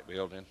old white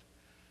building,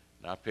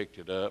 and I picked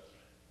it up.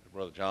 It was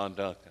Brother John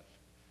Duncan.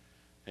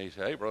 He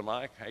said, hey, Brother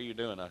Mike, how you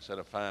doing? I said,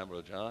 I'm fine,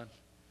 Brother John.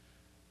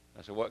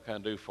 I said, what can I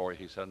do for you?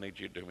 He said, I need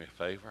you to do me a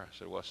favor. I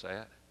said, what's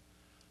that?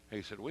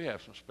 He said, we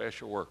have some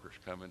special workers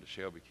coming to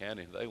Shelby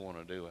County, and they want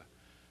to do a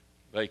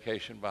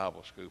vacation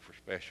Bible school for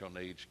special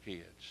needs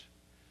kids.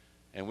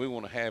 And we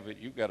want to have it.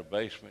 You've got a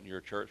basement in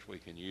your church we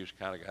can use.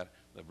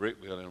 The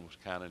brick building was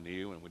kind of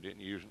new, and we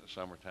didn't use it in the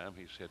summertime.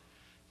 He said,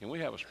 can we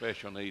have a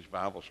special needs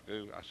Bible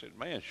school? I said,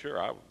 man,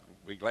 sure, I would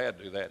be glad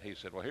to do that. He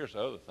said, well, here's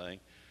the other thing.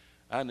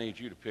 I need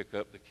you to pick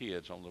up the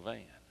kids on the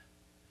van.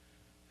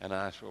 And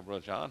I said, well,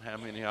 Brother John, how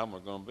many of them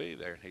are going to be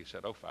there? And he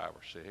said, 5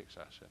 or 6.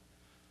 I said,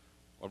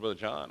 well, Brother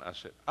John, I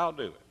said, I'll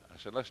do it. I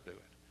said, let's do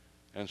it.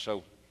 And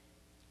so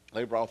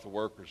they brought the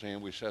workers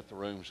in. We set the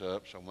rooms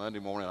up. So Monday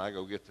morning, I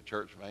go get the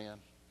church van.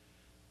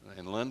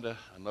 And Linda,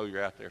 I know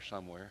you're out there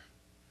somewhere.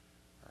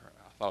 Or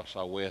I thought I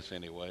saw Wes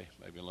anyway.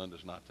 Maybe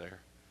Linda's not there.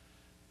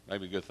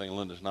 Maybe a good thing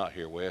Linda's not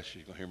here, Wes.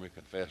 She's going to hear me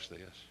confess this.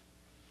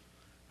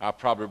 I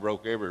probably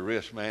broke every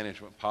risk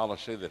management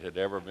policy that had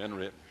ever been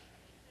written.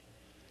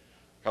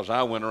 Because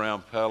I went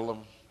around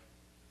Pelham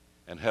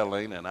and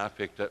Helena, and I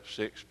picked up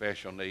 6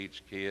 special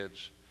needs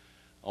kids.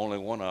 Only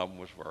one of them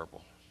was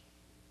verbal.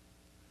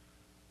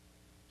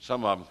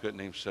 Some of them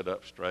couldn't even sit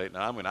up straight.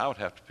 Now, I would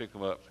have to pick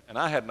them up. And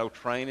I had no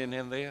training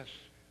in this.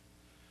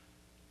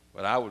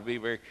 But I would be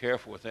very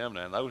careful with them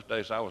now. In those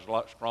days, I was a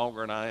lot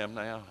stronger than I am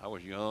now. I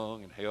was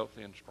young and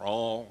healthy and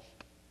strong.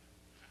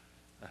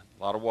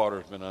 A lot of water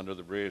has been under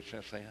the bridge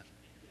since then.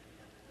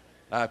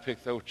 I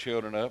picked those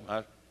children up, and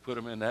I put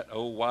them in that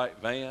old white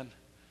van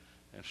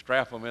and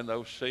strap them in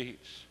those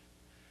seats.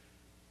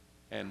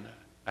 And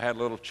I had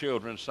little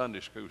children's Sunday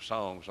school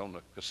songs on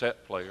the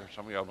cassette player.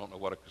 Some of y'all don't know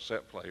what a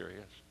cassette player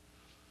is.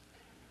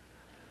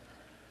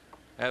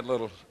 I had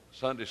little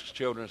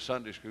children's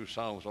Sunday school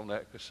songs on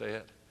that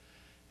cassette.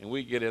 And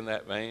we get in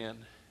that van,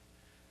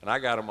 and I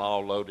got them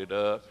all loaded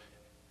up.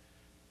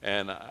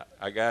 And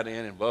I got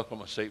in and buckled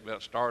my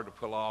seatbelt, started to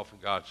pull off,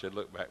 and God said,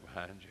 "Look back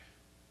behind you."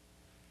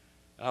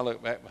 And I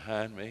looked back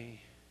behind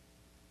me,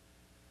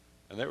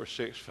 and there were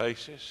 6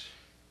 faces.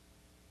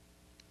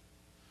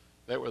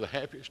 They were the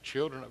happiest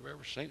children I've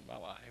ever seen in my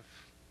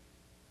life.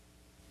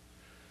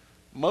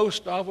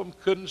 Most of them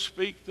couldn't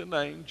speak the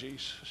name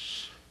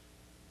Jesus.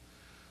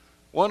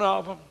 One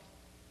of them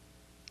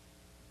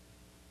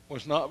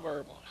was not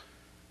verbal.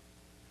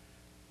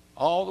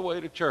 All the way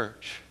to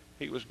church,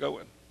 he was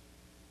going.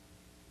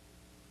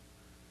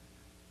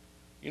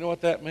 You know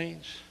what that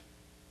means?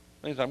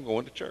 It means I'm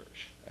going to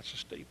church. That's a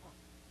steeple.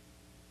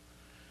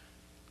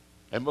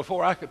 And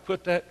before I could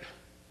put that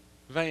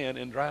van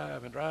and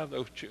drive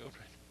those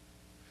children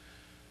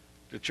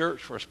to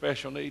church for a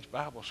special needs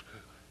Bible school,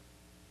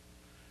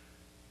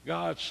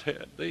 God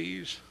said,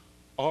 "These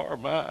are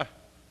my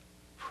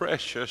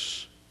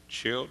precious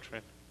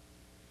children.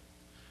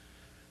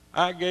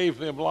 I gave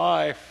them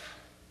life,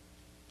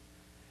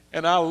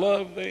 and I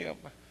love them,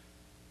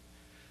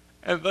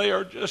 and they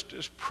are just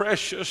as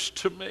precious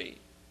to me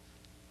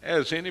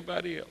as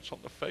anybody else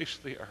on the face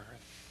of the earth."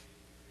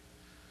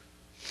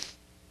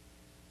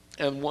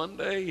 And one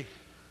day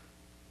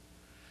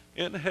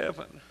in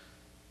heaven,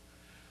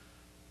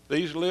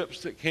 these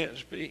lips that can't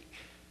speak,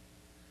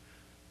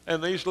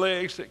 and these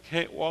legs that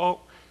can't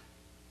walk,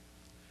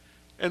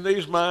 and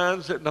these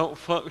minds that don't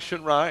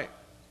function right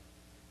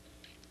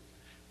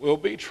will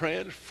be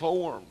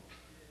transformed.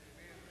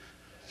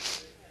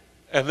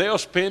 And they'll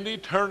spend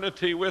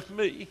eternity with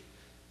me.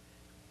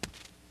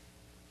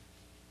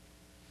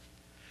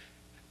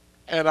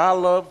 And I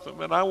love them,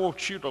 and I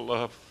want you to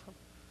love them.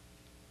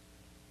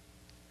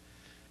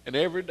 And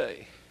every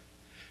day,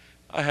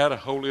 I had a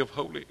Holy of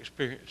Holy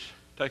experience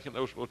taking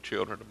those little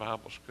children to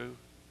Bible school.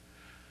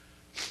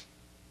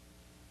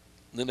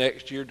 The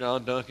next year,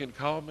 John Duncan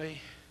called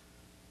me.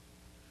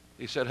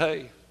 He said,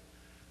 "Hey,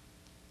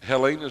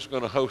 Helena's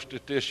going to host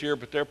it this year,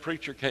 but their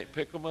preacher can't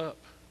pick them up.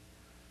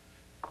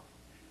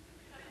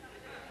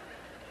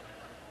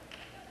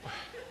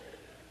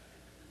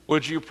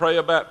 Would you pray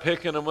about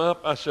picking them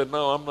up?" I said,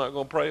 "No, I'm not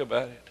going to pray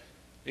about it."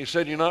 He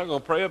said, "You're not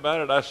going to pray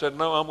about it?" I said,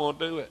 "No, I'm going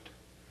to do it."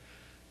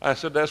 I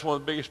said, "That's one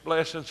of the biggest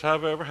blessings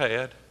I've ever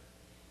had."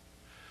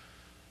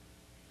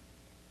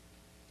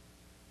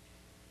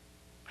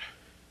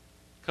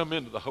 Come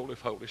into the Holy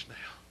of Holies now.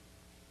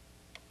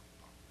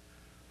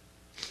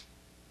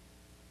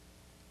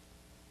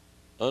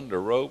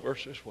 Under Roe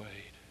versus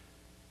Wade,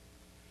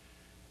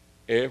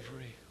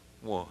 every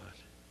one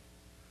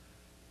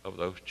of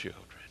those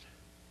children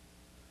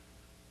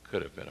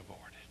could have been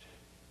aborted.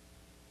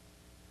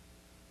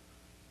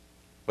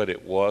 But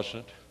it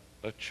wasn't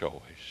a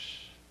choice.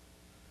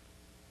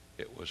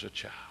 It was a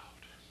child.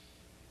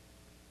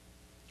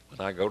 When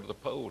I go to the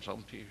polls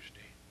on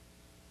Tuesday,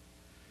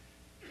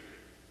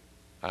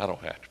 I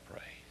don't have to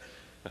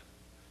pray.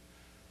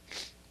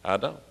 I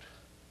don't.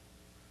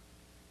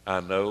 I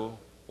know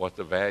what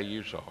the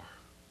values are,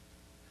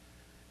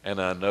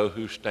 and I know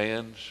who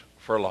stands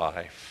for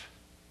life,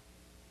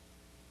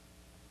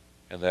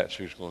 and that's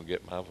who's going to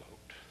get my vote.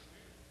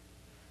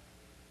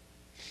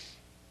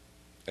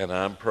 And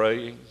I'm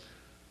praying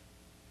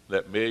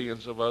that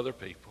millions of other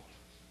people,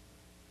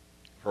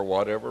 for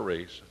whatever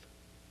reason,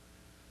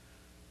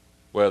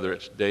 whether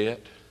it's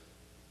debt,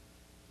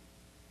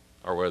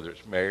 or whether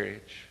it's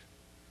marriage,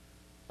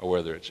 or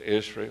whether it's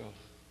Israel,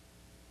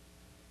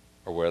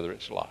 or whether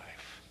it's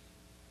life,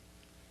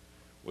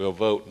 will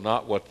vote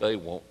not what they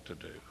want to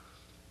do,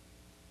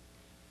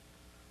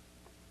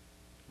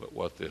 but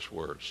what this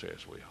word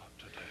says we ought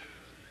to do.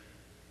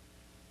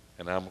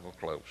 And I'm going to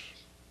close.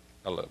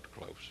 I love to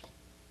close.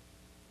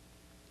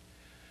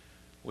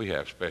 We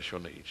have special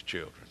needs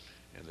children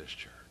in this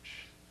church.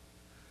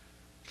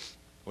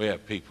 We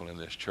have people in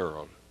this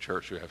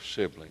church who have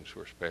siblings who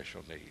are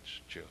special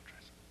needs children.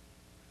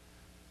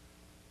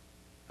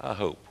 I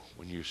hope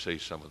when you see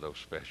some of those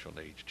special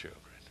needs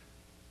children,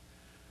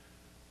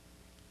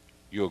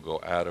 you'll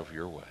go out of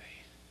your way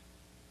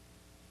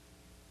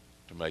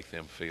to make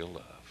them feel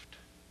loved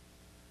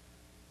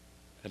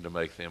and to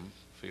make them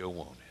feel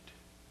wanted.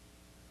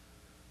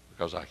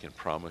 Because I can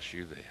promise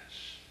you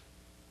this: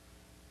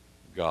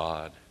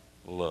 God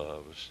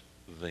loves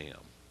them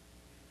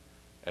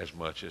as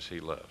much as he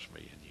loves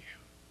me and you.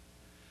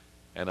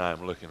 And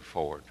I'm looking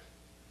forward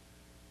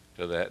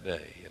to that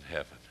day in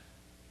heaven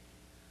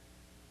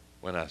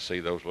when I see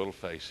those little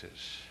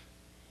faces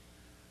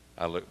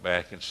I look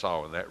back and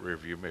saw in that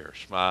rearview mirror,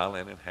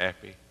 smiling and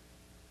happy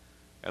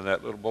And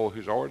that little boy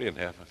who's already in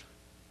heaven,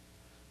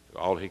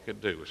 all he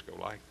could do was go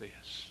like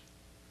this.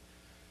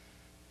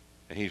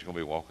 And he's going to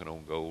be walking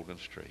on golden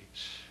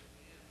streets.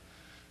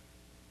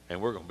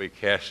 And we're going to be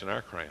casting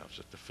our crowns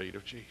at the feet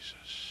of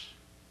Jesus.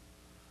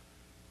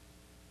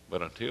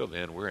 But until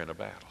then, we're in a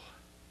battle.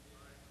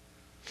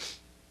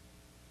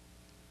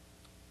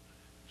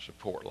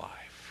 Support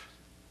life.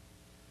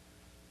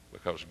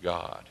 Because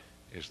God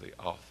is the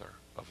author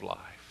of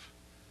life.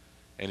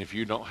 And if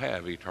you don't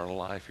have eternal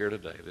life here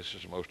today, this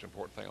is the most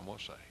important thing I'm going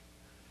to say.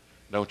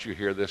 Don't you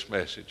hear this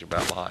message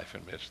about life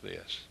and miss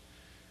this.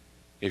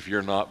 If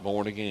you're not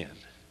born again,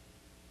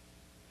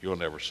 you'll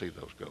never see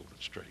those golden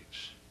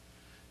streets.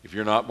 If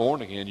you're not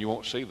born again, you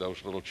won't see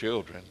those little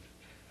children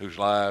whose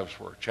lives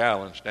were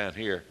challenged down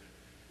here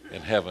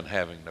in heaven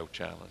having no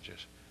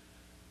challenges.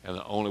 And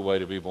the only way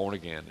to be born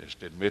again is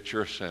to admit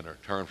you're a sinner,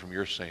 turn from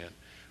your sin,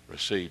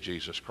 receive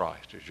Jesus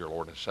Christ as your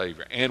Lord and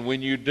Savior. And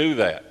when you do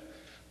that,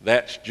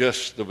 that's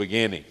just the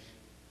beginning.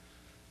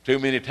 Too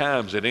many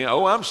times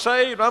I'm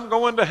saved, I'm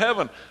going to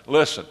heaven.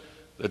 Listen,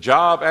 the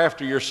job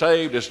after you're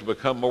saved is to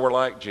become more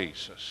like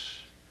Jesus.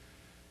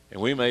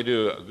 And we may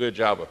do a good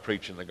job of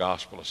preaching the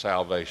gospel of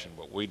salvation,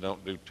 but we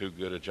don't do too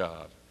good a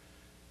job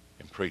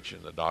in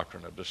preaching the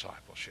doctrine of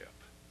discipleship.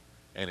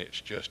 And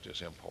it's just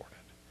as important.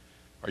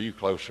 Are you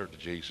closer to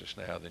Jesus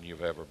now than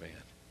you've ever been?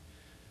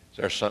 Is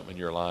there something in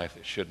your life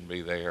that shouldn't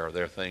be there? Are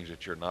there things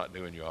that you're not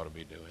doing you ought to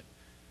be doing?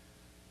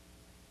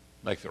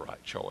 Make the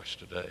right choice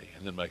today,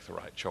 and then make the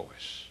right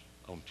choice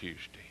on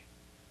Tuesday.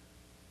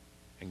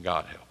 And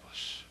God help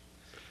us.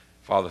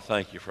 Father,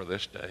 thank you for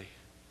this day.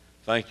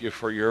 Thank you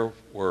for your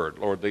word.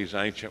 Lord, these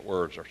ancient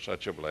words are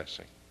such a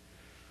blessing.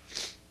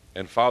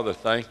 And Father,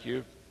 thank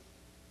you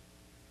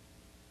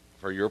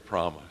for your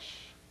promise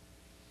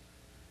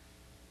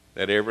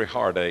that every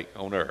heartache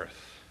on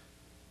earth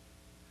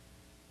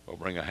will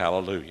bring a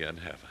hallelujah in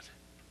heaven.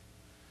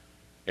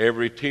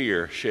 Every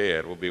tear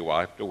shed will be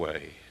wiped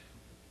away.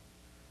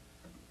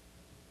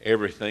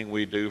 Everything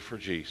we do for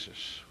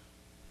Jesus,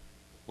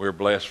 we're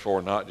blessed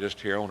for not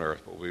just here on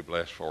earth, but we're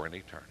blessed for in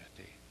eternity.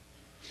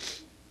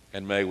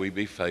 And may we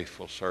be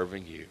faithful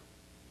serving you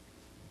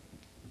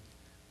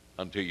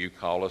until you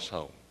call us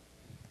home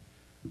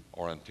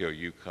or until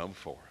you come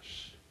for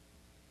us.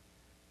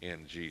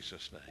 In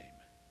Jesus'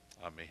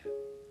 name, amen.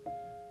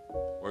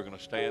 We're going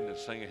to stand and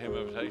sing a hymn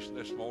of invitation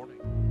this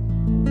morning.